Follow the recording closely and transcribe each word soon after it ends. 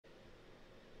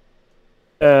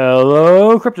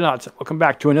Hello, Cryptonauts. Welcome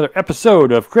back to another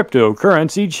episode of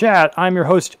Cryptocurrency Chat. I'm your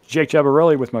host, Jake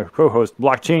Jabarelli, with my co-host,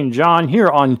 Blockchain John, here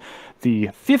on the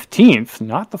 15th,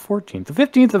 not the 14th, the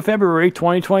 15th of February,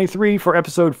 2023 for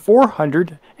episode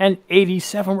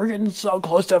 487. We're getting so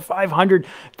close to 500.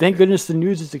 Thank goodness the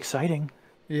news is exciting.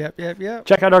 Yep.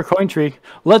 Check out our coin tree.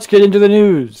 Let's get into the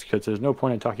news, because there's no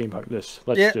point in talking about this.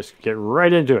 Let's just get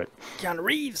right into it. Keanu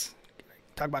Reeves.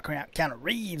 Talk about Keanu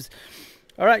Reeves.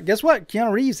 All right, guess what?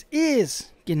 Keanu Reeves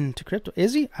is getting into crypto.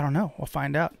 Is he? I don't know. We'll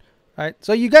find out. All right,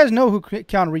 so you guys know who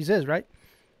Keanu Reeves is, right?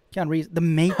 Keanu Reeves, The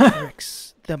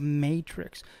Matrix. The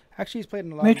Matrix. Actually, he's played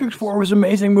in a lot Matrix of 4 was an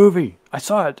amazing movie. I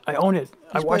saw it. I own it.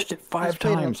 I watched it 5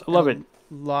 times. I love it. A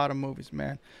lot of movies,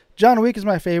 man. John Wick is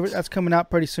my favorite. That's coming out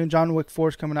pretty soon. John Wick 4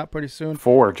 is coming out pretty soon.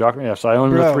 4. Yes, I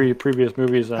own the 3 previous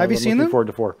movies. Have you seen them? Looking forward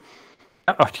to 4.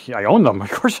 I own them.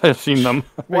 Of course I've seen them.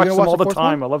 I watch them all the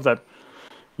time. I love that.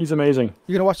 He's amazing.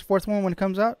 You gonna watch the 4th one when it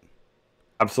comes out?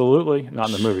 Absolutely. Not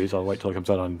in the movies. I'll wait till it comes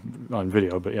out on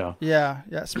video, but yeah. Yeah.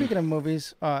 Speaking of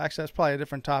movies, actually that's probably a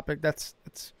different topic. It's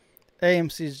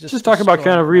AMC's just talking about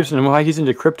Keanu Reeves and why he's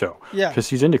into crypto. Yeah. Because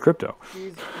he's into crypto.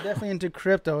 He's definitely into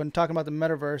crypto and talking about the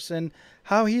metaverse and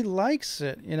how he likes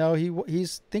it. You know,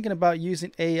 he's thinking about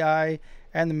using AI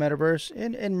and the metaverse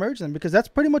and merging them, because that's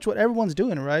pretty much what everyone's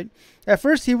doing, right? At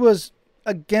first he was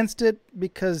against it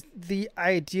because the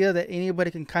idea that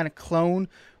anybody can kind of clone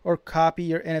or copy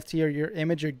your NFT or your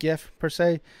image or GIF per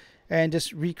se and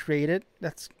just recreate it,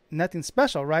 that's nothing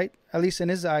special, right? At least in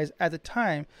his eyes at the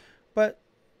time. But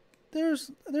there's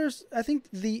I think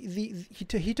he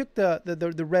took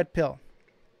the red pill,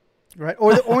 right?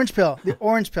 Or the orange pill. The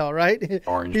orange pill, right?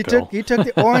 He took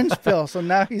the orange pill. So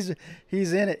now he's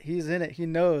in it. He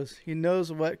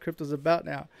knows what crypto's about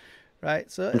now.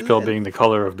 Right, so orange pill being the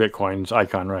color of Bitcoin's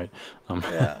icon, right?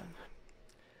 Yeah.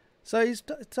 So he's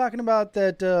talking about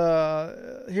that.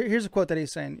 Here's a quote that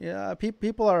he's saying. Yeah,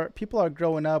 people are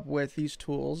growing up with these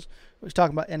tools. He's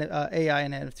talking about AI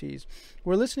and NFTs.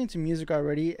 We're listening to music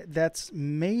already that's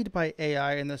made by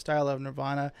AI in the style of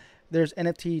Nirvana. There's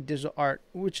NFT digital art,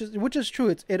 which is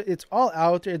true. It's all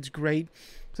out there. It's great.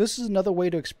 So this is another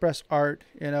way to express art,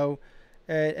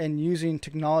 and using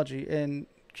technology. And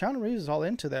Keanu Reeves is all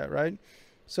into that, right?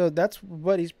 So that's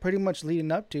what he's pretty much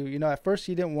leading up to. At first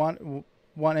he didn't want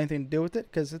anything to do with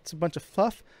it because it's a bunch of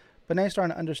fluff, but now he's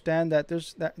starting to understand that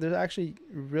there's actually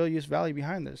real use value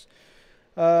behind this.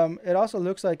 It also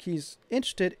looks like he's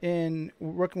interested in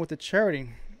working with a charity.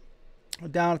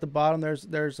 Down at the bottom,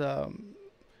 there's a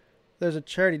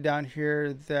charity down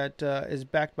here that is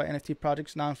backed by NFT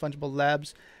projects, Non-Fungible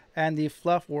Labs, and the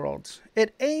Fluff Worlds.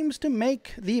 It aims to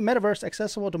make the metaverse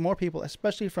accessible to more people,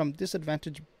 especially from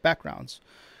disadvantaged backgrounds.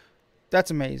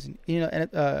 That's amazing.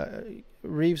 And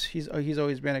Reeves, he's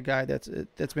always been a guy that's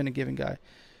been a giving guy.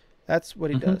 That's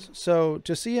what he does. So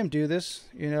to see him do this,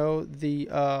 the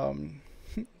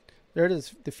there it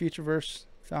is, the Futureverse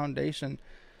Foundation.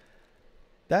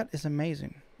 That is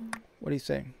amazing. What do you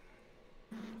say?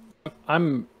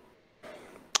 I'm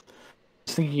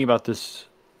thinking about this,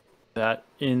 that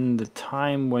in the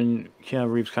time when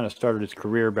Keanu Reeves kind of started his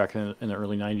career back in the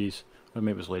early 90s, or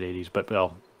maybe it was late 80s, but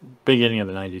beginning of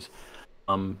the 90s,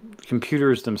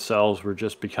 computers themselves were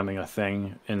just becoming a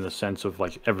thing in the sense of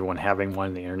like everyone having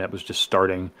one. The internet was just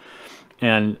starting.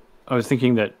 And I was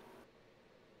thinking that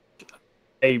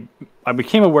I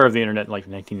became aware of the internet in like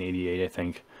 1988, I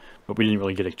think, but we didn't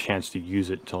really get a chance to use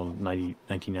it until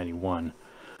 1991,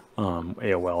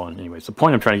 AOL. And anyways, the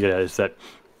point I'm trying to get at is that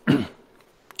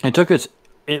it took us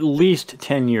at least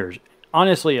 10 years.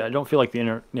 Honestly, I don't feel like the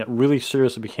internet really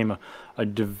seriously became a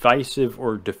divisive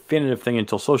or definitive thing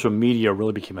until social media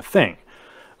really became a thing.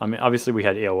 I mean, obviously we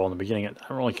had AOL in the beginning. I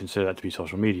don't really consider that to be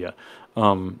social media.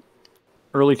 Early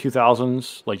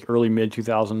 2000s, like early mid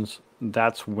 2000s,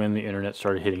 that's when the internet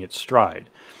started hitting its stride.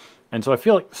 And so I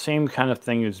feel like the same kind of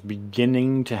thing is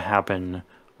beginning to happen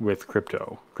with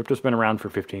crypto. Crypto's been around for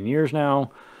 15 years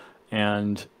now,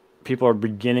 and people are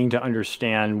beginning to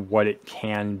understand what it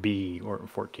can be, or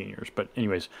 14 years. But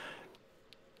anyways,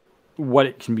 what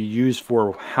it can be used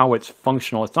for, how it's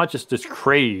functional. It's not just this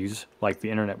craze like the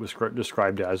internet was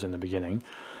described as in the beginning.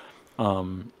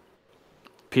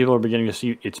 People are beginning to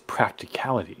see its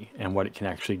practicality and what it can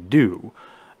actually do.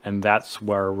 And that's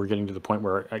where we're getting to the point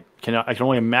where I can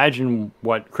only imagine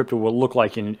what crypto will look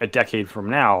like in a decade from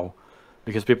now,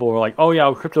 because people were like, oh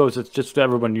yeah, crypto is, it's just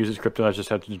everyone uses crypto, that's just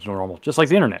how it's normal, just like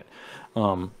the internet.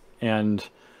 And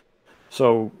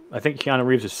so I think Keanu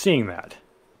Reeves is seeing that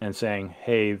and saying,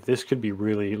 hey, this could be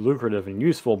really lucrative and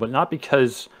useful, but not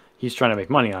because he's trying to make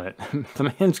money on it.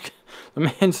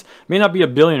 The man's may not be a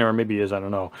billionaire, or maybe he is, I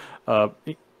don't know.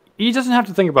 he doesn't have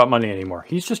to think about money anymore.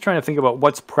 He's just trying to think about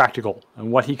what's practical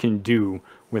and what he can do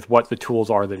with what the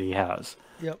tools are that he has.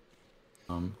 Yep.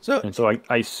 So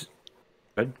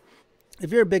good.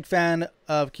 If you're a big fan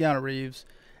of Keanu Reeves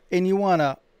and you want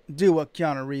to do what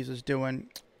Keanu Reeves is doing,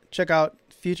 check out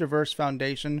Futureverse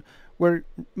Foundation, where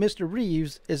Mr.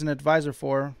 Reeves is an advisor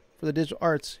for the digital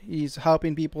arts. He's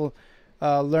helping people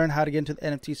learn how to get into the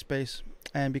NFT space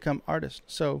and become artists.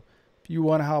 So if you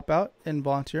want to help out and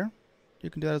volunteer, you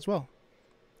can do that as well.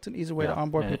 It's an easy way to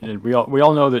onboard people. And we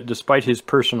all know that despite his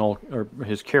personal or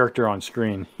his character on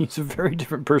screen, he's a very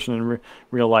different person in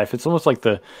real life. It's almost like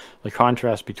the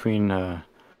contrast between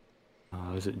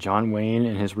is it John Wayne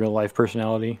and his real life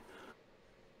personality,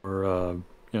 or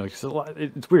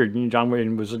it's weird. John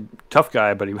Wayne was a tough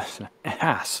guy, but he was an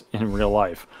ass in real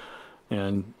life.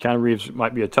 And Keanu Reeves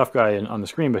might be a tough guy on the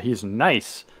screen, but he's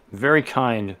nice, very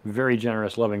kind, very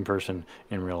generous, loving person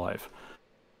in real life.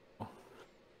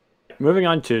 Moving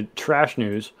on to trash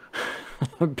news,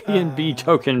 BNB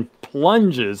token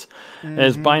plunges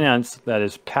as Binance, that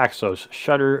is Paxos,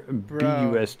 shutter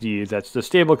BUSD. That's the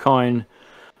stablecoin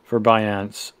for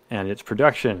Binance and its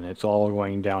production. It's all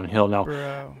going downhill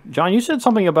now. John, you said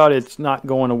something about it's not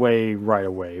going away right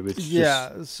away.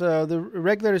 So the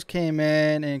regulators came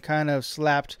in and kind of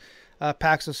slapped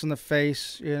Paxos in the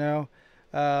face,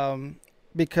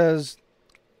 because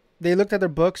they looked at their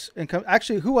books and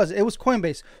actually, who was it? It was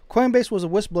Coinbase. Coinbase was a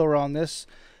whistleblower on this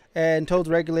and told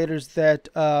regulators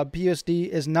that BUSD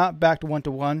is not backed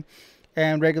 1-to-1.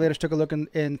 And regulators took a look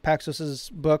in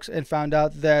Paxos's books and found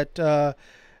out that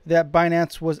that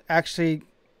Binance was actually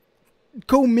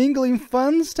commingling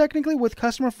funds technically with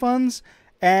customer funds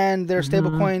and their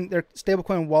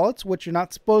stablecoin wallets, which you're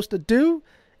not supposed to do.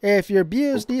 If your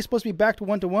BUSD is supposed to be backed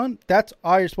 1-to-1, that's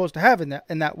all you're supposed to have in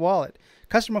that wallet.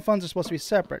 Customer funds are supposed to be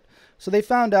separate. So they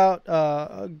found out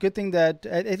a good thing that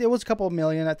it was a couple of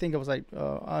million. I think it was like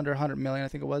under 100 million, I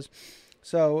think it was.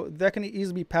 So that can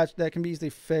easily be patched. That can be easily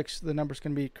fixed. The numbers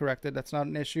can be corrected. That's not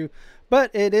an issue.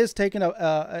 But it is taking it's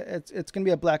going to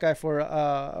be a black eye for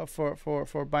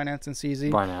Binance and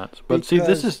CZ. Binance. But see,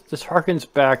 this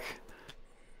harkens back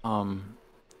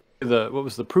what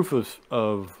was the proof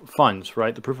of funds,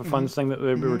 right? The proof of funds thing that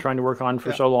we were trying to work on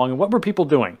for so long. And what were people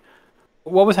doing?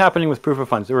 What was happening with proof of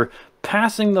funds? They were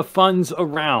passing the funds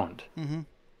around.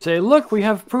 Say, look, we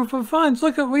have proof of funds.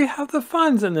 Look, we have the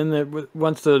funds. And then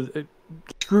once the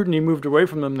scrutiny moved away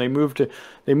from them, they moved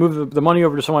the money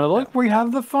over to someone. Look, we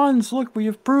have the funds. Look, we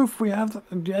have proof. We have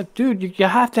dude. You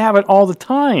have to have it all the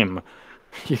time.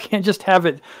 You can't just have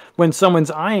it when someone's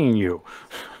eyeing you.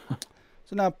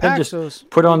 So now Paxos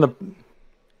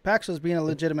Paxos, being a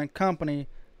legitimate company,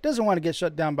 doesn't want to get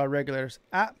shut down by regulators.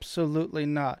 Absolutely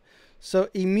not. So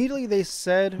immediately they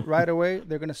said right away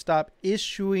they're going to stop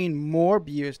issuing more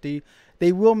BUSD.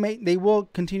 They will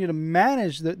continue to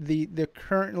manage the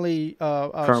currently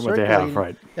what they have,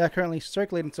 right? Yeah, currently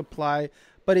circulating supply,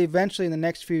 but eventually in the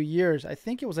next few years, I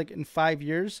think it was like in 5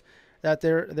 years, that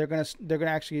they're gonna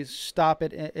actually stop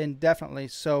it indefinitely.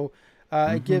 So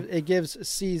it gives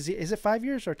CZ, is it 5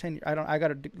 years or 10 years? I got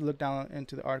to look down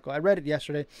into the article. I read it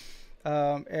yesterday,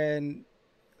 and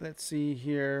let's see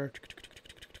here.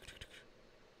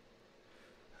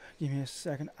 Give me a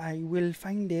second. I will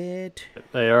find it.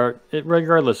 They are,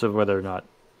 regardless of whether or not.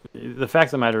 The fact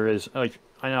of the matter is, like,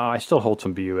 I know I still hold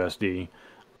some BUSD,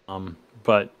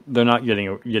 but they're not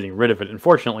getting rid of it.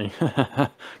 Unfortunately,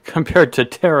 compared to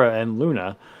Terra and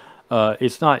Luna,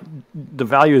 it's not. The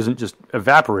value isn't just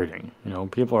evaporating.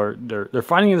 People are they're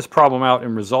finding this problem out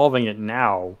and resolving it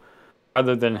now,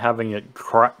 rather than having it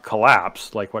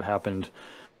collapse like what happened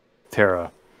with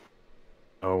Terra.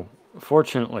 So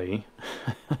fortunately.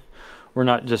 We're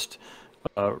not just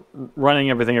running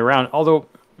everything around. Although,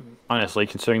 honestly,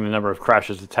 considering the number of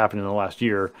crashes that's happened in the last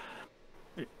year,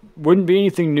 it wouldn't be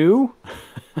anything new.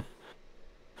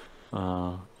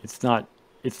 It's not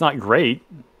great.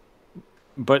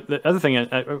 But the other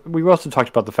thing, we also talked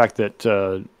about the fact that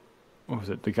what was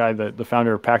it? The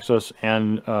founder of Paxos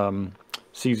and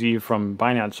CZ from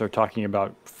Binance are talking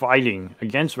about fighting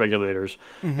against regulators,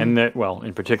 and that, well,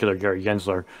 in particular, Gary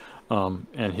Gensler.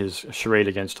 And his charade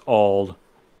against all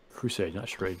Crusade, not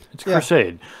charade. It's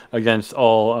Crusade against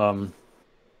all.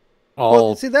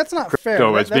 Well, see, that's not fair.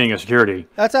 As being a security.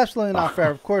 That's absolutely not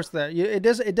fair. Of course,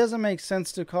 it doesn't make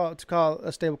sense to call a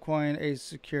stablecoin a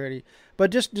security. But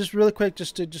just really quick,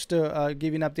 just to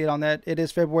give you an update on that, it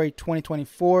is February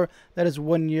 2024. That is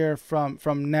 1 year from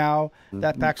now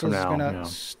that Paxos is going to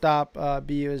stop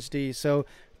BUSD. So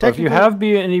if you have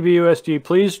any BUSD,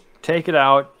 please take it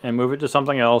out and move it to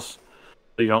something else.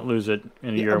 you don't lose it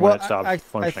in a year well, when it stops I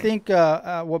functioning. think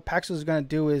what Paxos is going to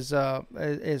do is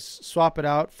swap it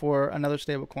out for another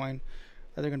stablecoin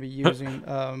that they're going to be using,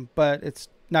 but it's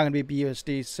not going to be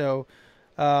BUSD. So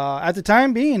at the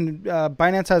time being,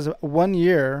 Binance has 1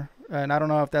 year, and I don't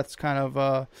know if that's kind of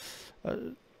a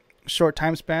short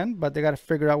time span, but they got to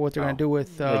figure out what they're going to do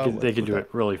with. They can do it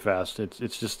really fast.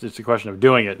 It's a question of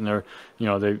doing it, and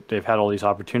they've had all these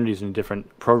opportunities in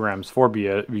different programs for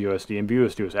BUSD, and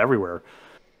BUSD is everywhere.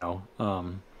 Let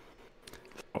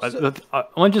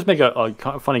me just make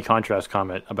a funny contrast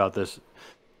comment about this.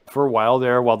 For a while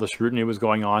there, while the scrutiny was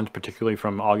going on, particularly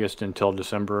from August until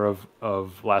December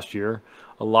of last year,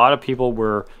 a lot of people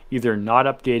were either not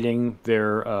updating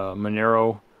their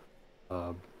Monero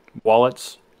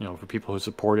wallets, for people who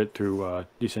support it through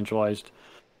decentralized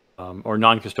or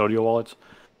non-custodial wallets.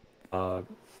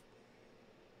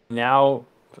 Now,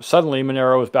 suddenly,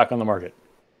 Monero is back on the market.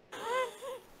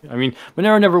 I mean,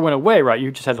 Monero never went away, right? You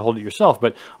just had to hold it yourself.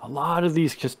 But a lot of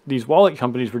these wallet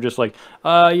companies were just like,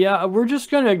 yeah, we're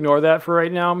just going to ignore that for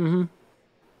right now.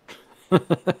 Mm-hmm.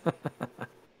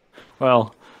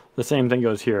 Well, the same thing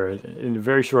goes here. In a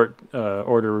very short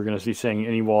order, we're going to see saying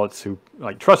any wallets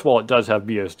like Trust Wallet does have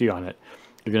BUSD on it.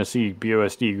 You're going to see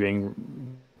BUSD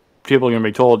people are going to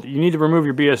be told, you need to remove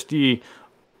your BUSD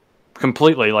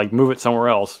completely, like move it somewhere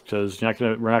else, because we're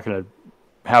not going to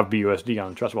have BUSD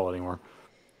on Trust Wallet anymore.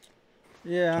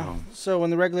 Yeah. So when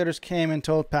the regulators came and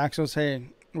told Paxos, "Hey,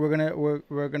 we're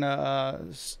gonna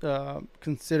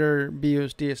consider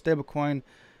BUSD a stablecoin,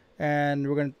 and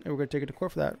we're gonna take it to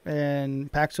court for that,"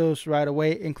 and Paxos right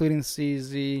away, including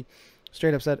CZ,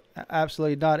 straight up said,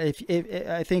 "Absolutely not." If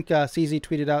I think CZ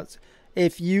tweeted out,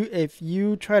 if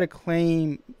you try to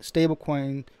claim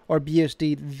stablecoin or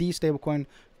BUSD, the stablecoin,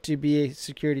 to be a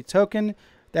security token,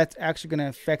 that's actually going to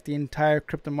affect the entire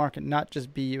crypto market, not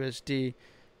just BUSD.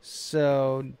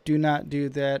 So do not do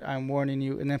that. I'm warning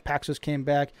you. And then Paxos came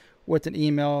back with an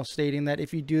email stating that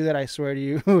if you do that, I swear to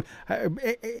you,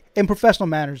 in professional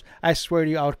manners, I swear to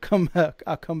you, I'll come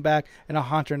back and I'll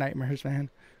haunt your nightmares,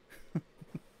 man.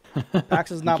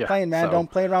 Paxos is not playing, man. Don't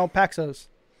play around with Paxos.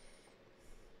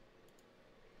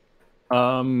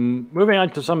 Moving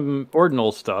on to some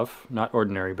ordinal stuff, not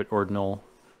ordinary, but ordinal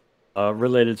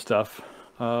related stuff.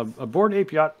 A Bored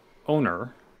Ape Yacht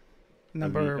owner,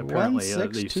 number apparently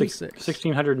 1626,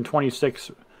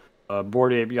 1626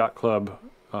 Bored Ape Yacht Club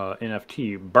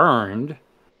NFT burned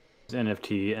his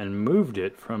NFT and moved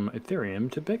it from Ethereum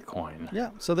to Bitcoin. Yeah,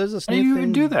 so there's this How new do you thing.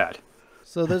 even do that?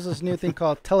 So there's this new thing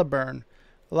called Teleburn.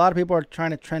 A lot of people are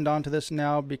trying to trend onto this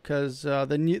now because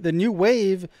the new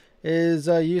wave is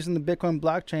using the Bitcoin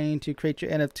blockchain to create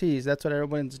your NFTs. That's what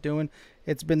everyone's doing.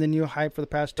 It's been the new hype for the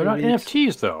past 2 They're weeks. not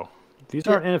NFTs though. These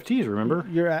aren't NFTs, remember?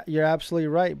 You're absolutely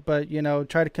right, but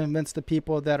try to convince the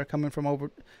people that are coming from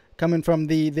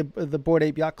the Bored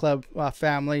Ape Yacht Club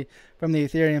family, from the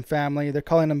Ethereum family. They're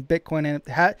calling them Bitcoin,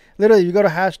 and literally, you go to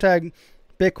hashtag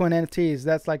Bitcoin NFTs.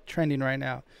 That's like trending right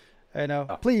now.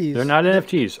 Please. They're not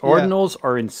NFTs. Ordinals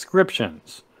are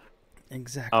inscriptions.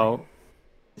 Exactly. Oh,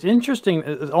 it's interesting.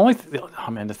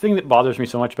 The thing that bothers me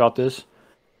so much about this,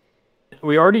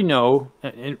 we already know,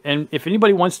 and if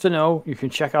anybody wants to know, you can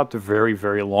check out the very,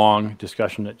 very long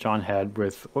discussion that John had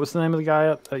with, what was the name of the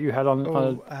guy that you had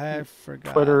on I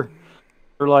forgot. Twitter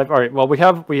or live. All right, well, we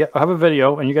have a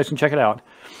video, and you guys can check it out.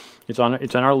 It's on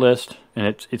our list, and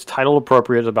it's title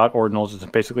appropriate. It's about ordinals. It's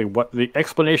basically the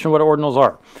explanation of what ordinals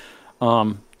are.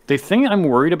 The thing I'm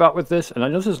worried about with this, and I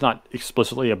know this is not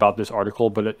explicitly about this article,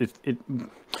 but it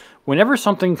whenever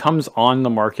something comes on the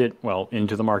market, well,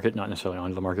 into the market, not necessarily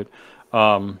onto the market,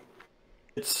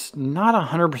 it's not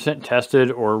 100%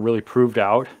 tested or really proved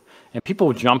out, and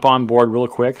people jump on board real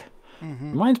quick.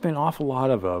 Mm-hmm. Reminds me an awful lot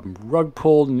of a rug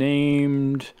pull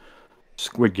named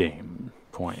Squid Game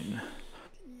coin.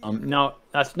 Now,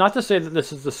 that's not to say that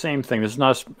this is the same thing. This is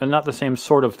not the same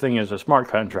sort of thing as a smart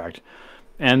contract.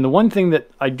 And the one thing that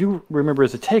I do remember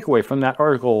as a takeaway from that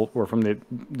article, or from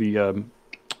the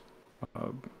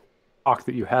talk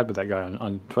that you had with that guy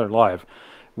on Twitter Live,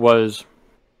 was,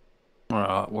 it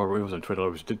wasn't Twitter, it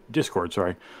was Discord,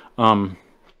 sorry,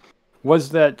 was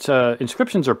that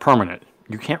inscriptions are permanent.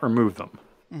 You can't remove them.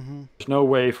 Mm-hmm. There's no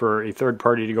way for a third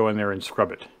party to go in there and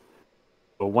scrub it.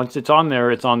 But once it's on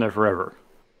there forever.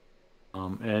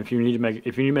 And if you need to make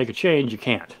a change, you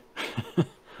can't.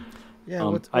 Yeah,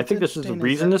 what's I think this is the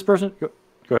reason this person. Go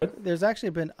ahead. There's actually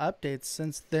been updates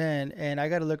since then, and I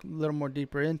got to look a little more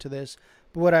deeper into this.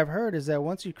 But what I've heard is that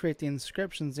once you create the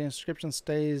inscription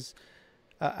stays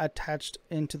attached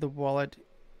into the wallet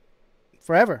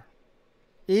forever.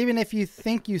 Even if you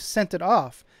think you sent it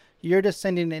off, you're just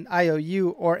sending an IOU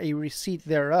or a receipt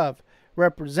thereof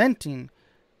representing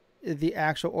the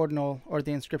actual ordinal or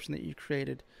the inscription that you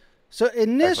created. So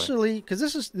initially, because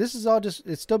this is all just,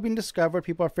 it's still being discovered.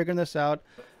 People are figuring this out.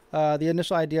 The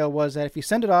initial idea was that if you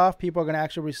send it off, people are going to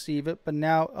actually receive it. But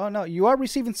now, oh no, you are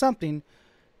receiving something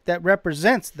that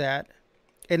represents that.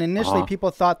 And initially,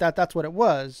 people thought that that's what it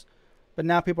was. But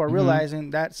now people are realizing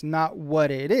that's not what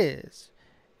it is.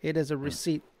 It is a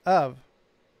receipt of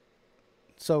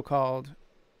so-called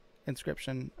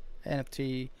inscription,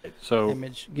 NFT,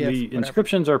 image, GIF, the whatever.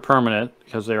 inscriptions are permanent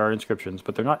because they are inscriptions,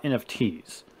 but they're not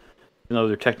NFTs. Even though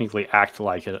they technically act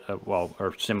like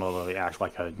or similarly act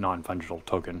like a non-fungible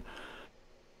token.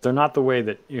 They're not the way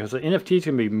that, so NFTs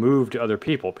can be moved to other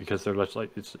people because they're less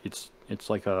like it's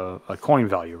like a coin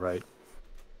value, right?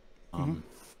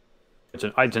 It's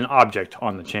an object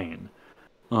on the chain,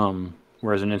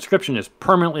 whereas an inscription is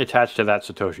permanently attached to that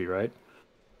Satoshi, right?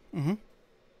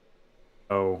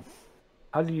 So,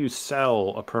 how do you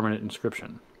sell a permanent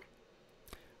inscription?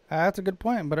 That's a good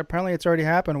point, but apparently it's already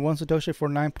happened. One Satoshi for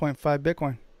 9.5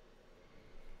 Bitcoin.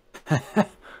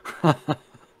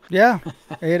 Yeah,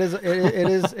 it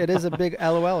is a big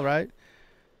LOL, right?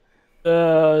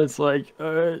 It's like,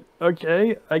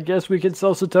 okay, I guess we can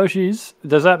sell Satoshis.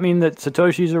 Does that mean that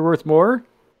Satoshis are worth more?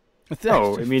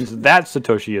 No, it means that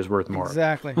Satoshi is worth more.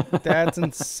 Exactly. That's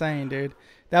insane, dude.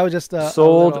 That was just we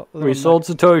sold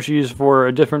Satoshis for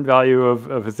a different value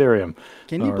of Ethereum.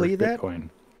 Can you believe Bitcoin.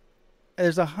 That?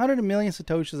 There's 100 million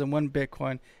Satoshis in one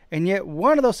Bitcoin, and yet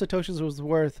one of those Satoshis was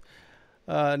worth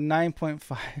 9.5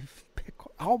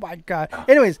 Bitcoin. Oh my God.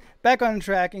 Anyways, back on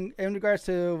track in regards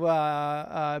to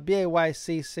BAYC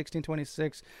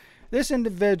 1626. This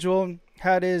individual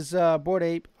had his Bored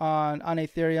Ape on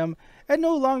Ethereum and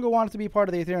no longer wanted to be part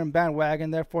of the Ethereum bandwagon.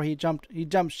 Therefore, he jumped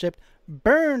ship,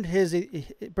 burned his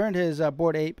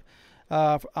Bored Ape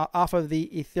off of the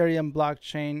Ethereum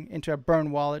blockchain into a burn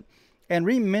wallet and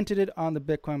reminted it on the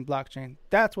Bitcoin blockchain.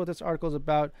 That's what this article is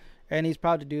about, and he's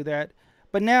proud to do that.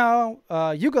 But now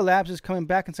Yuga Labs is coming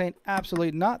back and saying,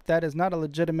 absolutely not. That is not a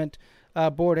legitimate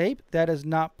Bored Ape. That is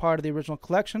not part of the original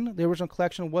collection. The original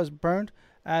collection was burned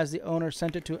as the owner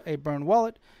sent it to a burn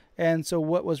wallet. And so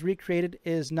what was recreated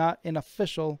is not an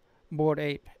official Bored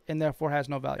Ape and therefore has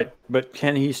no value. But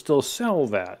can he still sell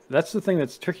that? That's the thing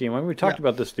that's tricky. And when we talked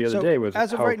about this the other day was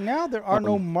as of right now, there are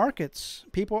no markets.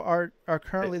 People are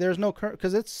currently, there's no current,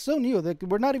 because it's so new that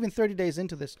we're not even 30 days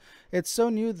into this. It's so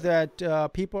new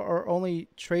that people are only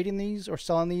trading these or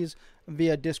selling these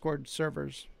via Discord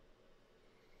servers.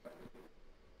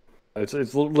 It's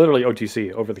literally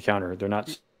OTC, over the counter. They're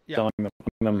not selling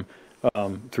them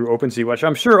through OpenSea, which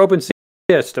I'm sure OpenSea is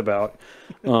pissed about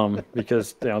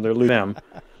because they're losing them.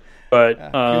 But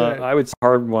I would say a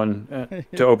hard one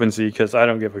to OpenSea because I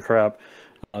don't give a crap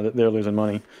that they're losing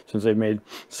money since they've made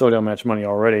so damn much money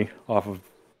already off of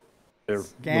the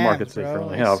markets they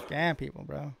currently have. Scam people,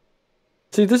 bro.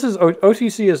 See, this is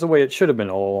OTC is the way it should have been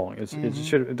all along. It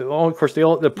should. Of course,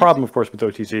 the problem, of course, with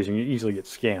OTC is you easily get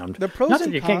scammed. The pros Not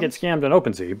and that you cons, can't get scammed on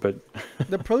OpenSea, but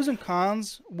the pros and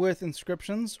cons with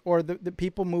inscriptions or the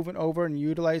people moving over and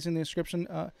utilizing the inscription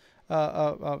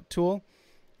tool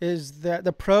is that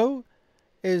the pro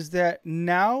is that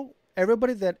now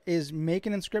everybody that is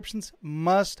making inscriptions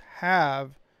must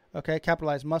have,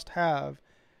 capitalized, must have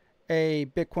a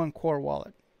Bitcoin Core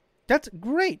wallet. That's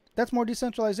great. That's more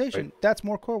decentralization. Right. That's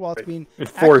more core wallets being It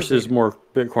forces more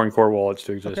Bitcoin Core wallets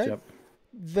to exist. Okay. Yep.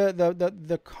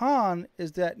 The con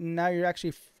is that now you're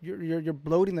actually you're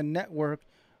bloating the network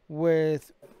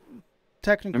with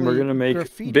technically. And we're going to make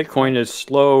graffiti. Bitcoin as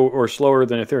slower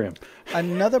than Ethereum.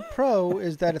 Another pro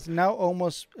is that it's now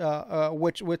almost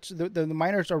which the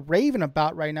miners are raving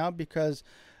about right now because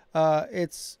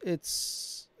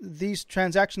it's these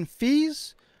transaction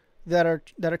fees that are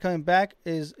coming back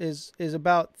is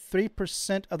about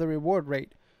 3% of the reward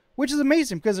rate, which is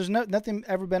amazing because there's nothing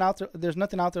ever been out there. There's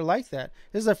nothing out there like that.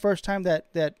 This is the first time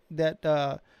that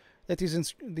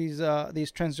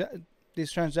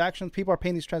these transactions, people are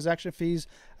paying these transaction fees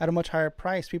at a much higher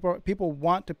price. People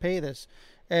want to pay this,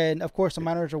 and of course the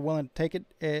miners are willing to take it,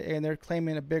 and they're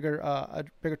claiming a bigger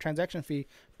transaction fee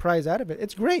price out of it.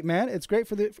 It's great, man. It's great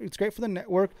for the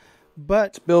network. But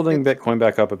it's building Bitcoin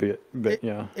back up a bit.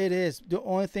 Yeah, it is. The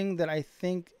only thing that I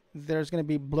think there's going to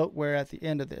be bloatware at the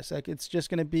end of this. Like it's just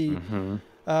going to be.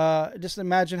 Just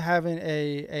imagine having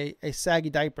a saggy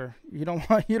diaper. You don't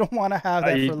want to have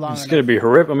that for long. It's going to be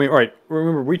horrific. I mean, all right.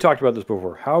 Remember, we talked about this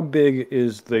before. How big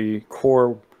is the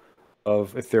core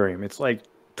of Ethereum? It's like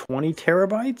 20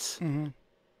 terabytes.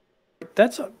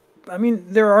 I mean,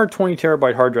 there are 20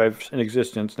 terabyte hard drives in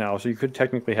existence now, so you could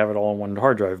technically have it all on one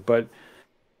hard drive, but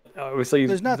obviously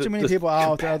There's not too many people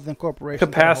out there other than corporations.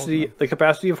 The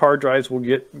capacity of hard drives will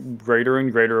get greater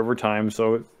and greater over time.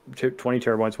 So 20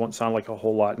 terabytes won't sound like a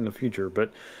whole lot in the future.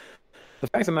 But the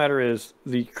fact of the matter is,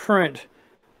 the current,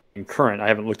 I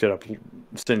haven't looked it up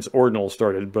since Ordinal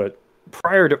started, but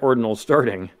prior to Ordinal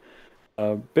starting,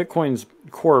 Bitcoin's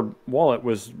core wallet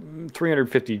was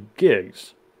 350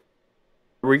 gigs.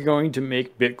 Are we going to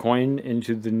make Bitcoin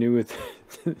into the new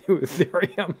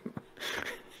Ethereum?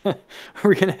 Are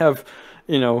we going to have,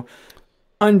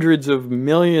 hundreds of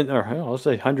millions, or I'll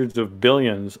say hundreds of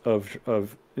billions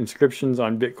of inscriptions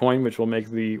on Bitcoin, which will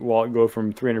make the wallet go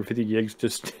from 350 gigs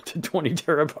just to 20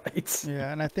 terabytes?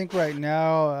 Yeah, and I think right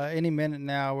now, any minute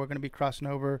now, we're going to be crossing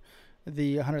over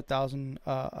the 100,000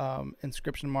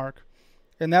 inscription mark.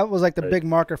 And that was like the big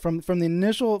marker from the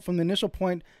initial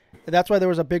point. That's why there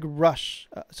was a big rush.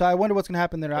 So I wonder what's going to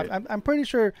happen there. Right. I'm pretty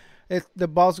sure the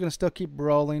ball's going to still keep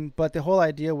rolling, but the whole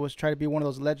idea was try to be one of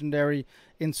those legendary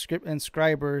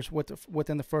inscribers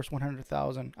within the first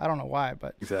 100,000. I don't know why,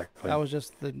 but exactly that was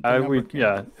just the I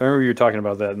remember you were talking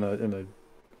about that in the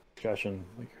discussion.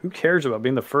 Like, who cares about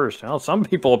being the first? Well, some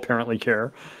people apparently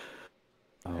care.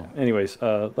 Anyways,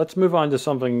 let's move on to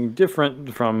something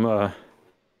different from.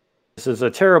 This is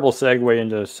a terrible segue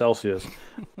into Celsius.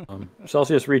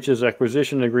 Celsius reaches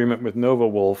acquisition agreement with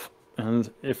NovaWolf,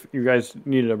 and if you guys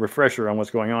needed a refresher on what's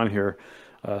going on here,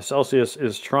 Celsius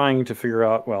is trying to figure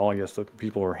out, well, I guess the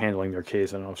people who are handling their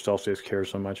case, I don't know if Celsius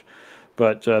cares so much,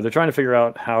 but they're trying to figure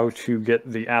out how to get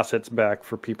the assets back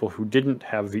for people who didn't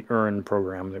have the EARN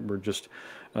program, that were just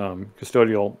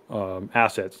custodial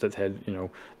assets that had,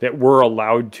 that were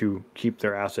allowed to keep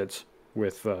their assets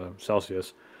with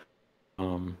Celsius.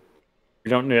 We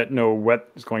don't yet know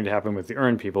what is going to happen with the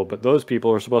EARN people, but those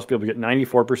people are supposed to be able to get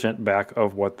 94% back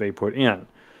of what they put in,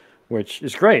 which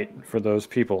is great for those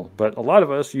people. But a lot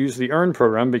of us use the EARN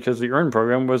program because the EARN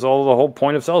program was the whole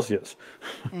point of Celsius.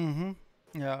 Mm-hmm.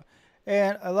 Yeah.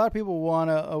 And a lot of people want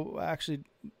to actually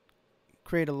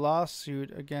create a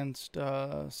lawsuit against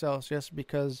Celsius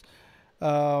because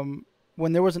when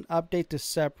there was an update to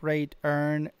separate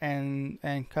EARN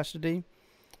and custody,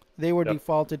 they were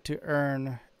defaulted to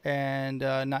EARN and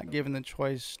not given the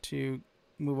choice to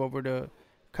move over to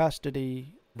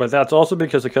custody. But that's also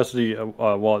because the custody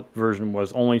wallet version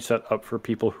was only set up for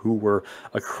people who were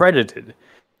accredited.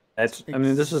 That's, I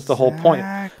mean, this is the whole point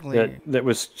that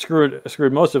was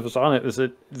screwed most of us on it, is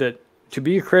that to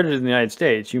be accredited in the United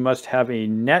States, you must have a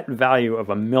net value of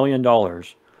 $1 million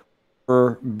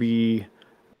or be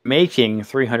making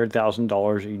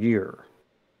 $300,000 a year.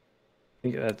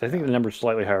 I think the number's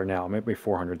slightly higher now, maybe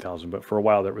 400,000, but for a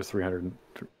while that was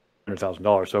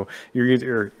 $300,000. So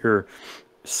you're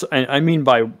I mean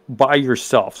by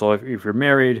yourself. So if you're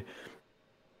married,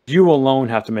 you alone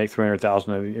have to make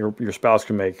 300,000. Your spouse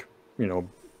can make,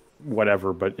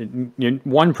 whatever, but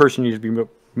one person needs to be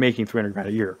making 300 grand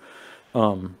a year,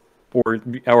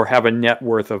 or have a net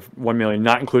worth of 1 million,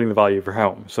 not including the value of your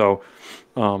home. So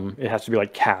it has to be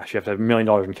like cash. You have to have $1 million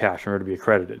in cash in order to be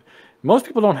accredited. Most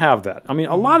people don't have that. I mean,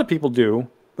 a lot of people do,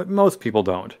 but most people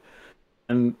don't.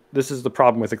 And this is the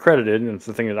problem with accredited, and it's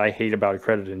the thing that I hate about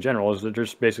accredited in general, is that they're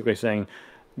just basically saying,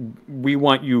 we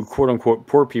want you, quote unquote,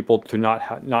 poor people to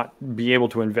not be able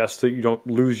to invest so you don't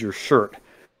lose your shirt.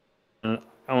 And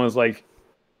I was like,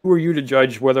 who are you to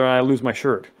judge whether I lose my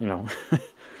shirt?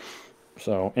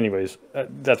 So anyways,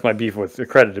 that's my beef with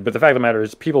accredited. But the fact of the matter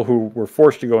is, people who were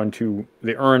forced to go into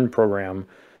the EARN program,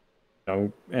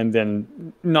 and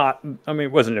then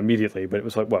it wasn't immediately, but it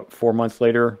was like, 4 months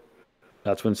later,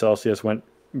 that's when Celsius went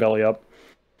belly up,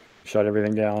 shut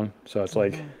everything down. So it's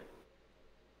like,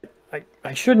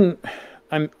 I shouldn't,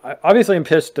 I'm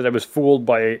pissed that I was fooled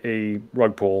by a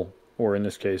rug pull, or in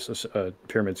this case, a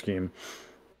pyramid scheme.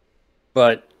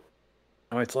 But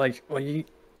it's like, well,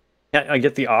 I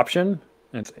get the option.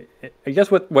 I guess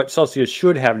what Celsius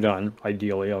should have done,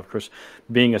 ideally, of course,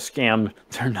 being a scam,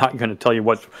 they're not going to tell you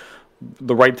what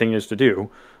the right thing is to do,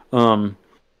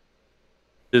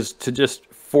 is to just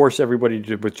force everybody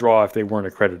to withdraw if they weren't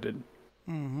accredited.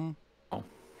 Mm-hmm.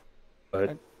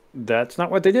 But that's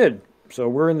not what they did. So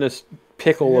we're in this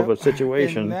pickle of a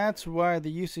situation. And that's why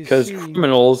the UCC... Because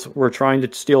criminals were trying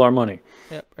to steal our money.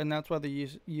 Yep, and that's why the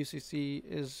UCC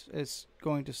is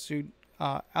going to sue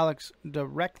Alex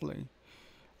directly.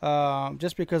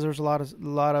 Just because there's a lot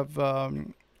of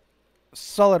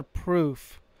solid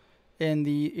proof in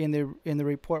the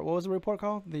report. What was the report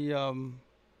called? The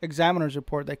examiner's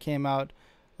report that came out.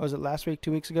 Was it last week,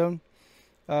 2 weeks ago?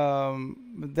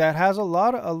 That has a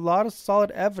lot of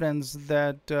solid evidence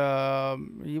that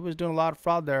he was doing a lot of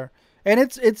fraud there, and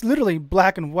it's literally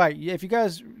black and white. If you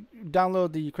guys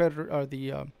download the creditor or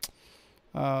the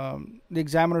The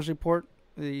examiner's report,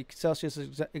 the Celsius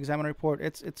examiner report,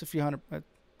 it's a few hundred.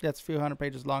 That's a few hundred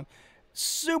pages long.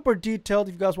 Super detailed.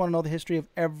 If you guys want to know the history of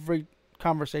every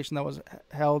conversation that was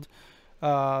held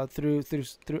through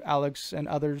Alex and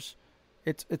others,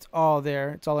 it's all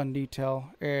there. It's all in detail,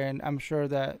 and I'm sure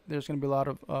that there's going to be a lot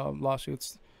of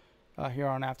lawsuits here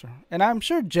on after, and I'm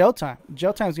sure jail time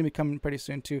is going to be coming pretty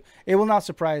soon too. It will not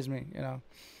surprise me,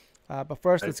 But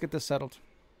first, let's get this settled.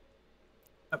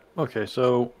 Okay,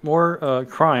 so more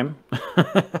crime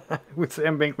with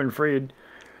Sam Bankman-Fried.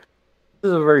 This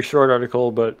is a very short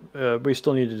article, but we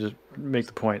still need to just make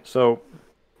the point. So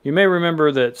you may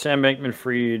remember that Sam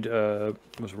Bankman-Fried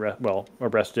was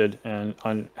arrested and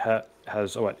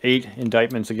has 8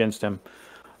 indictments against him,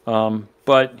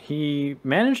 but he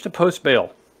managed to post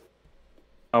bail.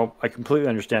 Now, I completely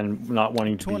understand not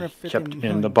wanting to be kept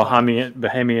in the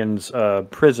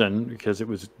Bahamians prison because it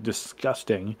was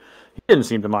disgusting. He didn't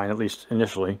seem to mind, at least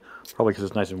initially, probably because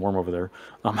it's nice and warm over there.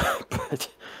 But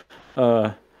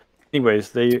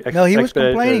anyways, he was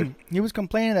complaining. He was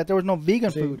complaining that there was no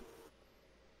vegan food.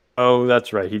 Oh,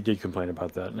 that's right. He did complain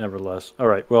about that. Nevertheless, all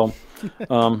right. Well,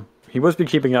 he was been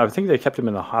keeping. I think they kept him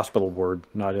in the hospital ward,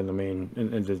 not in the main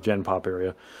in the Gen Pop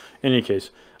area. In any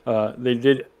case, they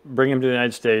did bring him to the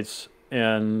United States,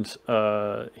 and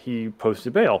he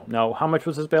posted bail. Now, how much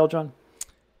was his bail, John?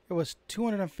 It was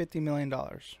 $250 million.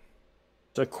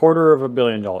 It's $250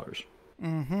 million.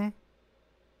 Mm-hmm.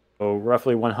 So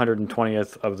roughly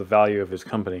 1/120th of the value of his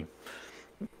company.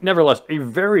 Nevertheless, a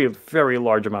very, very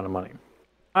large amount of money.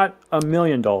 Not $1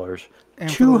 million.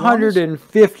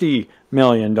 $250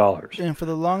 million. And for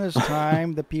the longest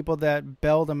time, the people that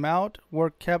bailed him out were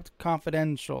kept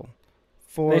confidential.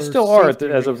 They still are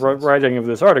as of writing of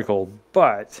this article,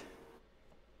 but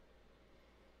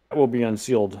that will be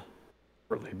unsealed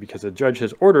shortly because a judge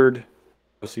has ordered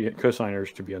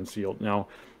co-signers to be unsealed. Now,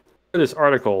 for this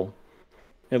article,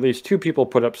 at least 2 people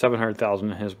put up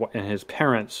 $700,000, and his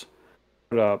parents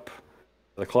put up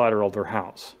the collateral of their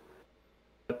house.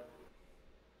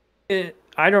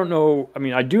 I don't know. I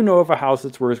mean, I do know of a house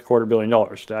that's worth $250 million.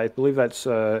 I believe that's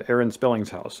Aaron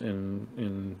Spelling's house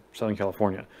in Southern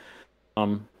California.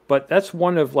 But that's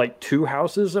one of 2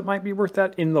 houses that might be worth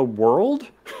that in the world.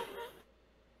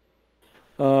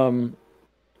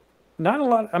 Not a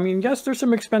lot. I mean, yes, there's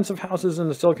some expensive houses in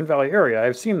the Silicon Valley area.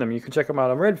 I've seen them. You can check them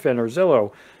out on Redfin or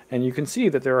Zillow, and you can see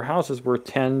that there are houses worth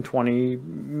 10, 20,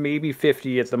 maybe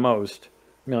 50 at the most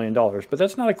 $1 million. But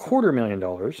that's not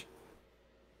 $250,000.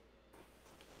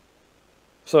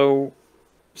 So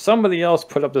somebody else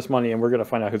put up this money, and we're going to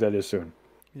find out who that is soon.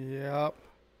 Yep.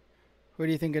 Who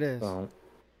do you think it is?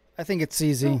 I think it's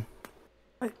CZ.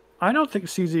 I don't think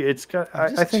CZ. It's got.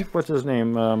 I think what's his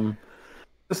name?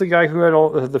 This the guy who had all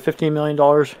the $15 million.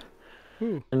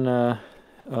 And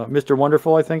Mr.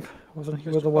 Wonderful, I think, wasn't he?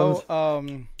 Was the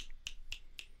one?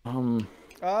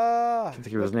 I think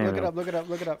he was his name. Look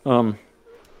it up.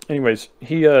 Anyways,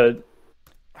 he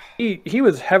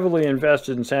was heavily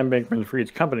invested in Sam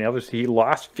Bankman-Fried's company. Obviously, he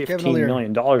lost $15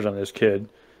 million on this kid.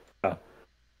 Yeah.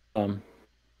 Kevin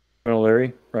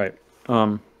O'Leary, right?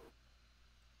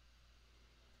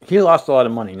 He lost a lot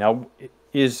of money. Now,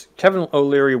 is Kevin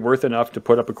O'Leary worth enough to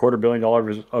put up $250 million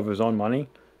of his own money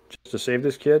just to save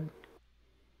this kid?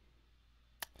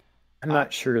 I'm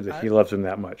not sure that he loves him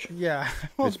that much. Yeah,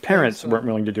 his parents weren't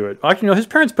willing to do it. Actually, no, his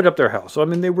parents put up their house, so I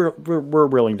mean, they were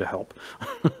willing to help.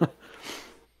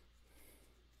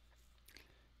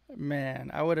 Man,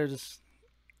 I would have just.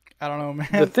 I don't know, man.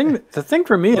 The thing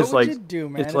for me is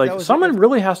it's like someone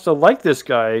really has to like this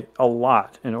guy a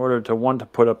lot in order to want to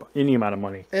put up any amount of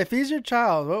money. If he's your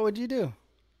child, what would you do?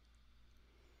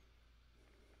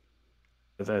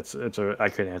 I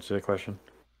couldn't answer the question.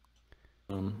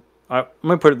 I'm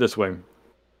gonna put it this way: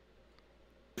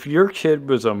 if your kid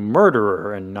was a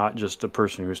murderer and not just a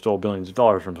person who stole billions of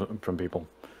dollars from people,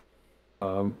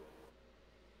 let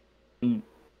me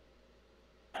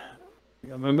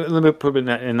put it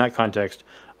in that context.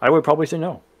 I would probably say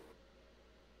no.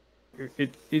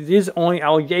 It is only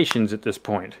allegations at this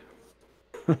point.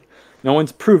 No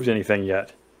one's proved anything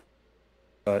yet.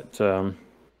 But the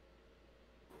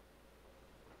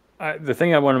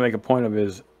thing I want to make a point of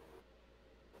is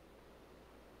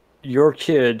your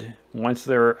kid, once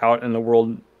they're out in the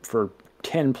world for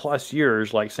 10 plus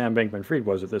years, like Sam Bankman-Fried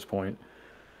was at this point,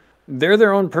 they're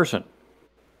their own person.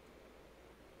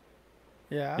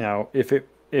 Yeah. Now, if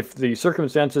the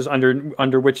circumstances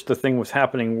under which the thing was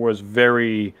happening was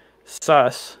very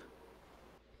sus,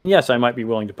 yes, I might be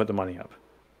willing to put the money up.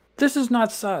 This is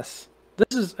not sus.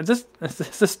 This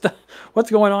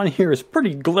what's going on here is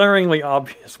pretty glaringly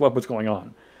obvious what was going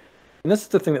on. And this is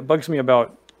the thing that bugs me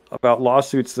about about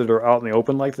lawsuits that are out in the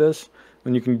open like this,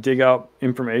 when you can dig out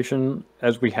information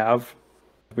as we have.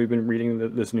 We've been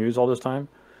reading this news all this time.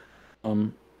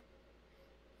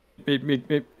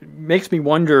 It makes me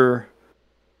wonder,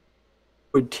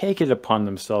 would take it upon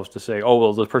themselves to say, "Oh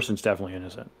well, the person's definitely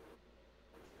innocent."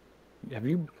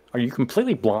 Are you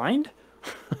completely blind?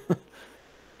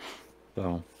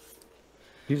 So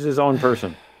he's his own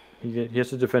person. He has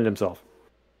to defend himself.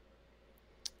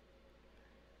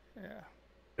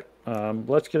 Yeah.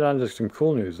 Let's get on to some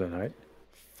cool news then, right?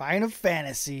 Final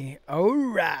Fantasy. All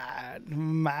right.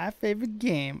 My favorite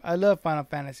game. I love Final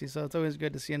Fantasy, so it's always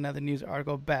good to see another news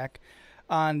article back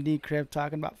on Decrypt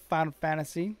talking about Final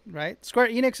Fantasy, right? Square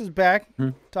Enix is back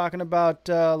talking about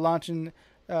launching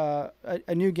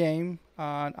a new game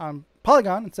on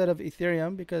Polygon instead of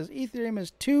Ethereum because Ethereum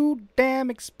is too damn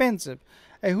expensive.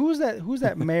 Hey, who's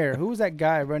that mayor? Who was that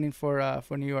guy running for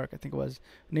New York? I think it was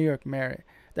New York mayor.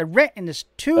 The renting is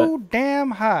too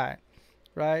damn high,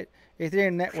 right?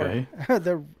 Ethereum network.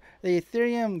 Okay. the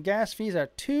Ethereum gas fees are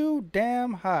too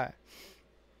damn high.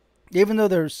 Even though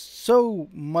they're so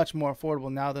much more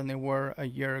affordable now than they were a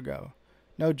year ago.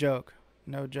 No joke.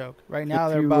 No joke. Right now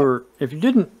if you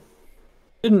didn't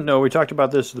know, we talked about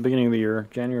this at the beginning of the year.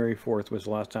 January 4th was the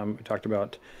last time we talked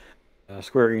about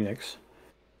Square Enix.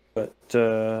 But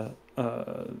Square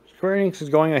Enix is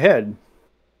going ahead.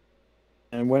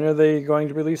 And when are they going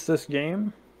to release this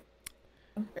game?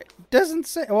 It doesn't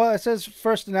say. Well, it says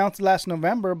first announced last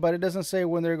November, but it doesn't say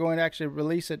when they're going to actually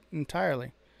release it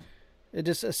entirely. It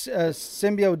just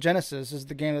Symbiogenesis is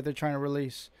the game that they're trying to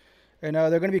release. And they're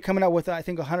going to be coming out with, I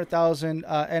think, 100,000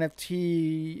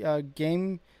 NFT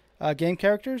game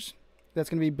characters. That's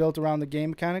going to be built around the game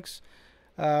mechanics.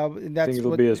 Think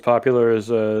it'll be as popular as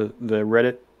the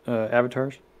Reddit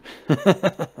avatars?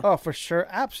 Oh, for sure.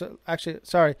 Absolutely. Actually,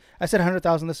 sorry, I said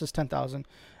 100,000. This is 10,000.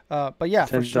 But yeah,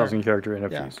 10,000 character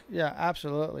NFTs. Yeah,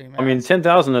 absolutely, man. I mean,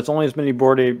 10,000, that's only as many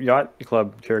Bored Ape Yacht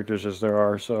Club characters as there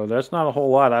are, so that's not a whole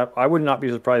lot. I would not be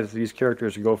surprised if these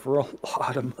characters go for a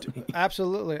lot of money.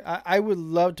 Absolutely. I would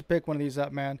love to pick one of these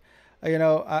up, man.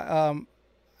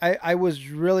 I was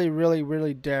really, really,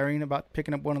 really daring about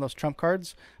picking up one of those trump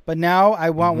cards, but now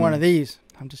I want one of these.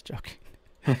 I'm just joking.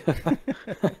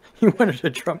 You wanted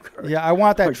a trump card? Yeah, I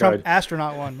want that Trump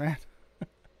astronaut one, man.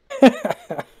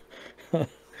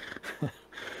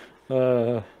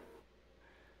 But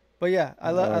yeah, I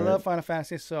love Final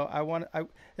Fantasy. So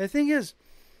the thing is,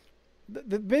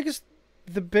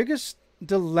 the biggest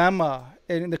dilemma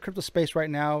in the crypto space right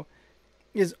now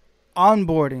is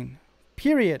onboarding.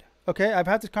 Period. Okay, I've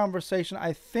had this conversation.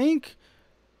 I think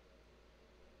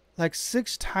like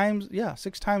 6 times. Yeah,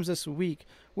 6 times this week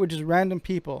with just random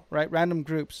people, right? Random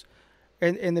groups,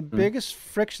 and the biggest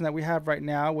friction that we have right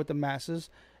now with the masses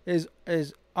is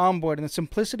onboarding, the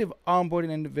simplicity of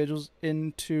onboarding individuals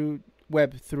into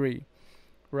Web3,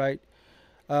 right?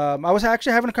 I was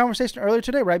actually having a conversation earlier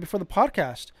today, right before the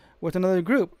podcast, with another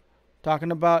group,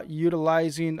 talking about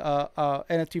utilizing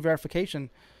NFT verification.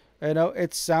 You know,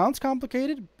 it sounds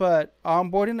complicated, but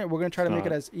onboarding it, we're going to try to make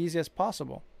it as easy as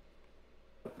possible.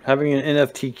 Having an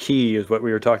NFT key is what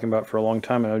we were talking about for a long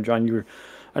time. I know, John,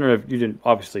 I don't know if you didn't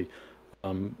obviously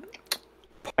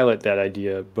pilot that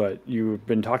idea, but you've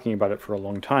been talking about it for a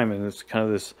long time, and it's kind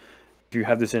of this: if you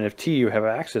have this NFT, you have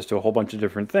access to a whole bunch of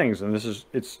different things, and it's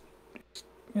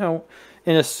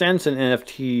in a sense, an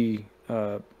NFT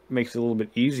makes it a little bit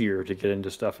easier to get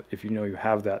into stuff. If you know you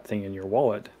have that thing in your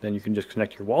wallet, then you can just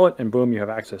connect your wallet, and boom, you have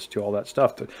access to all that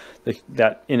stuff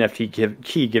that NFT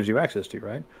key gives you access to,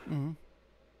 right? Mm-hmm.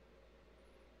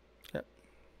 Yep.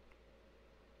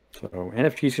 So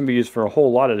NFTs can be used for a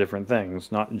whole lot of different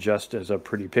things, not just as a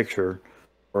pretty picture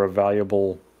or a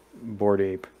valuable Bored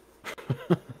Ape.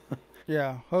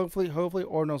 Yeah, hopefully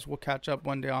Ordinals will catch up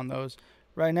one day on those.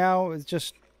 Right now, it's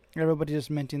just everybody just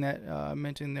minting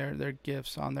their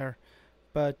gifts on there,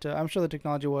 but I'm sure the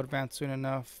technology will advance soon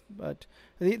enough. But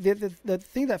the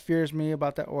thing that fears me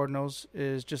about that Ordinals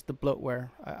is just the bloatware.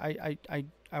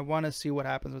 I want to see what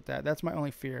happens with that. That's my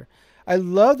only fear. I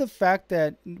love the fact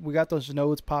that we got those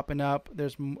nodes popping up.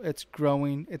 It's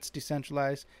growing. It's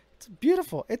decentralized. It's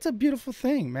beautiful. It's a beautiful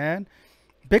thing, man.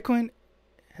 Bitcoin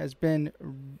has been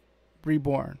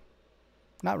reborn.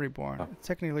 Not reborn. It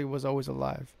technically was always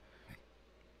alive.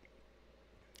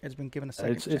 It's been given a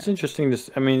second chance. It's interesting. This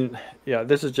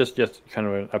is just kind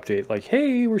of an update. Like,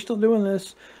 hey, we're still doing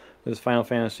this Final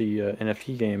Fantasy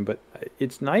NFT game, but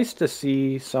it's nice to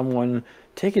see someone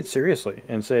take it seriously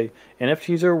and say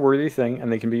NFTs are a worthy thing,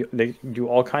 and they do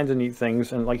all kinds of neat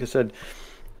things. And like I said,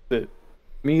 that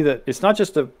it's not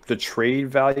just the trade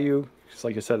value.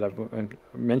 Like I said, I've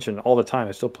mentioned all the time.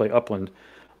 I still play Upland.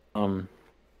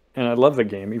 and I love the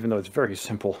game, even though it's very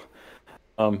simple.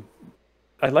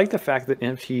 I like the fact that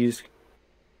NFTs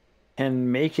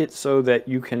can make it so that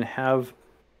you can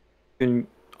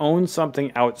own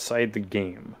something outside the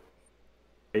game.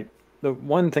 Right? The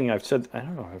one thing I've said, I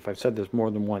don't know if I've said this more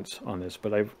than once on this,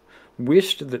 but I've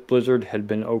wished that Blizzard had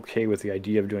been okay with the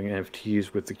idea of doing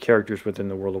NFTs with the characters within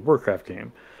the World of Warcraft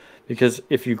game. Because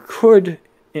if you could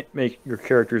make your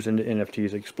characters into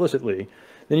NFTs explicitly,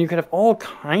 then you can have all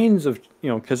kinds of,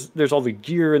 because there's all the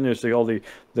gear and there's all the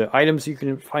items you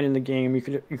can find in the game.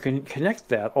 You can connect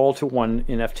that all to one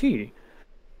NFT,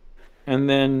 and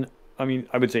then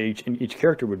I would say each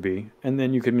character would be, and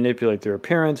then you could manipulate their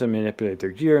appearance and manipulate their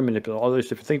gear and manipulate all those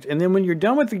different things, and then when you're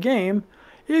done with the game,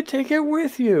 you take it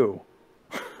with you.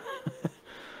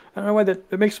 I don't know why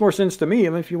that makes more sense to me. I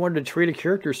mean, if you wanted to trade a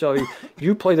character, so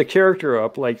you play the character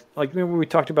up, like remember we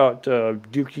talked about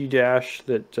Dookie Dash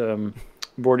that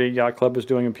Board 8 Yacht Club was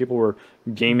doing, and people were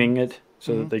gaming it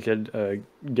so that they could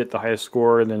get the highest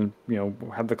score, and then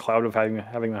have the cloud of having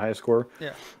the highest score,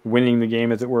 winning the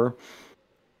game, as it were.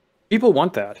 People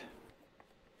want that.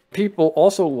 People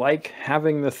also like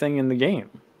having the thing in the game,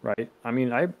 right? I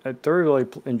mean, I thoroughly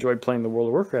enjoyed playing the World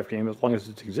of Warcraft game as long as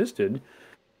it's existed.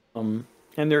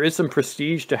 And there is some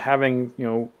prestige to having,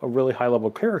 a really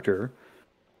high-level character.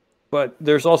 But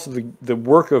there's also the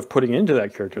work of putting into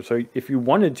that character. So if you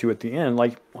wanted to at the end,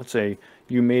 like, let's say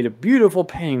you made a beautiful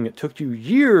painting that took you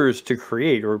years to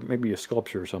create, or maybe a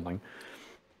sculpture or something.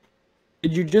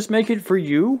 Did you just make it for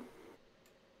you?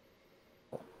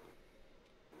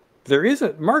 There is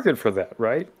a market for that,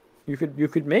 right? You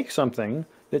could make something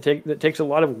that takes a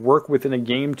lot of work within a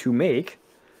game to make,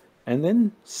 and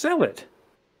then sell it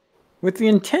with the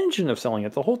intention of selling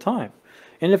it the whole time.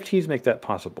 NFTs make that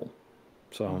possible.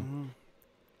 So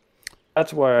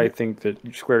that's why I think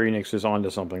that Square Enix is onto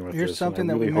something with this. Something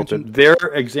and I really that we hope mentioned. that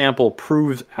their example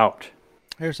proves out.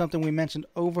 Here's something we mentioned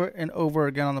over and over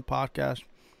again on the podcast.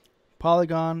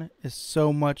 Polygon is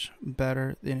so much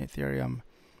better than Ethereum.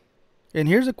 And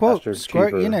here's a quote. Faster,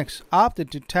 Square cheaper. Enix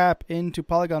opted to tap into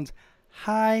Polygon's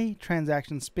high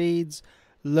transaction speeds,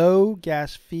 low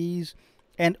gas fees,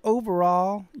 and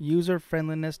overall user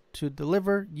friendliness to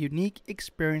deliver unique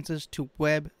experiences to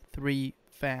Web3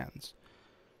 fans.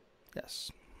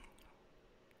 Yes.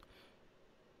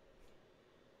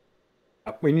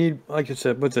 We need, like I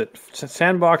said, what's it?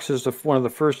 Sandbox is one of the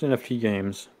first NFT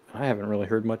games. I haven't really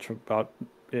heard much about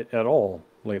it at all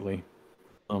lately.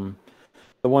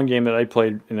 The one game that I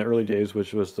played in the early days,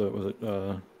 which was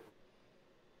now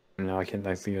I can't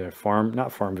think of it,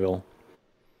 not Farmville,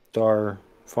 Star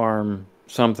Farm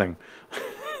something.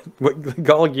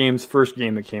 Gala Games' first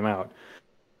game that came out.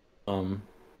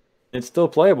 It's still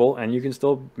playable, and you can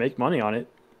still make money on it.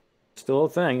 It's still a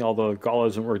thing, although Gala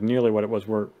isn't worth nearly what it was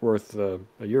worth a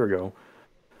year ago.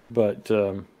 But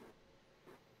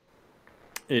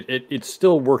it's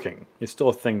still working. It's still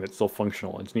a thing that's still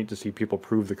functional. It's neat to see people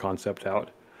prove the concept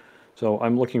out. So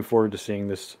I'm looking forward to seeing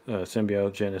this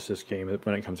Symbiogenesis game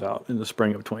when it comes out in the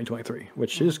spring of 2023,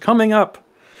 which is coming up.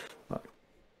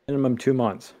 Minimum 2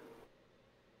 months.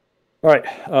 All right.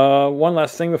 One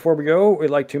last thing before we go.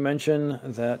 We'd like to mention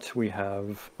that we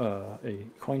have a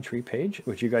CoinTree page,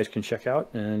 which you guys can check out,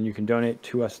 and you can donate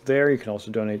to us there. You can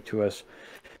also donate to us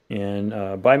in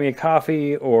Buy Me a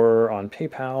Coffee or on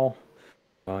PayPal.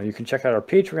 You can check out our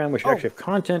Patreon, which we actually have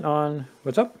content on.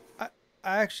 What's up? I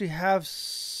actually have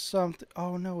something.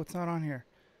 Oh, no, it's not on here.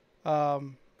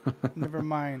 Never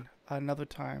mind. Another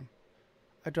time.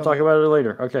 Talk about it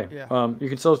later. Okay. Yeah. You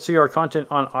can still see our content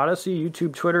on Odyssey,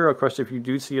 YouTube, Twitter. Of course, if you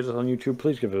do see us on YouTube,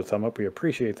 please give it a thumb up. We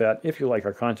appreciate that if you like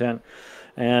our content.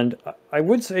 And I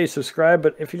would say subscribe,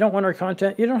 but if you don't want our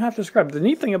content, you don't have to subscribe. The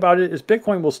neat thing about it is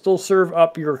Bitcoin will still serve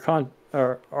up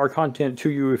our content to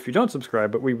you if you don't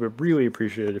subscribe, but we would really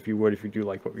appreciate it if you would, if you do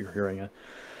like what we're hearing.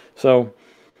 So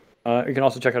you can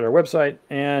also check out our website,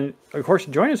 and of course,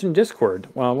 join us in Discord.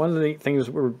 Well, one of the things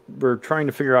we're trying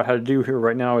to figure out how to do here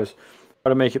right now is how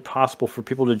to make it possible for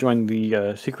people to join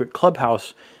the secret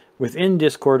clubhouse within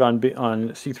Discord on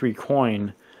C3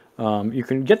 Coin. You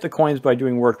can get the coins by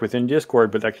doing work within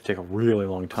Discord, but that could take a really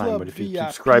long time. Club but if you VIP.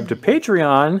 subscribe to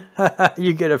Patreon,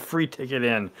 you get a free ticket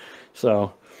in.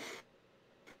 So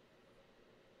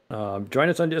join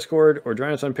us on Discord or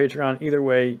join us on Patreon. Either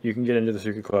way, you can get into the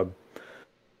secret club.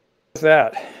 With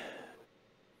that,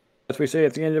 as we say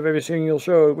at the end of every single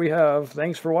show we have,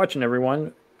 thanks for watching,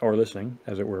 everyone, or listening,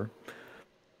 as it were.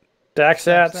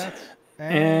 Stacksats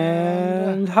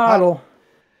and HODL.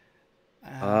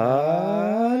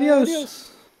 Adios.